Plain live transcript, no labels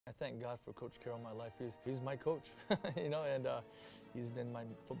I thank God for Coach Carroll in my life. He's my coach, and he's been my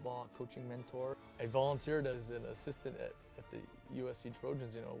football coaching mentor. I volunteered as an assistant at the USC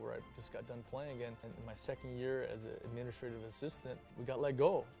Trojans, where I just got done playing. And in my second year as an administrative assistant, we got let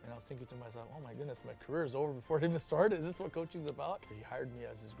go. And I was thinking to myself, oh my goodness, my career is over before it even started. Is this what coaching's about? He hired me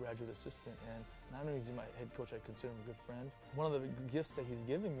as his graduate assistant, and not only is he my head coach, I consider him a good friend. One of the gifts that he's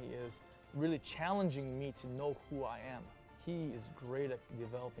given me is really challenging me to know who I am. He is great at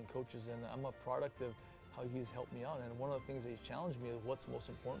developing coaches, and I'm a product of how he's helped me out. And one of the things that he's challenged me is what's most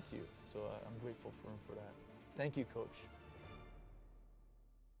important to you. So I'm grateful for him for that. Thank you, Coach.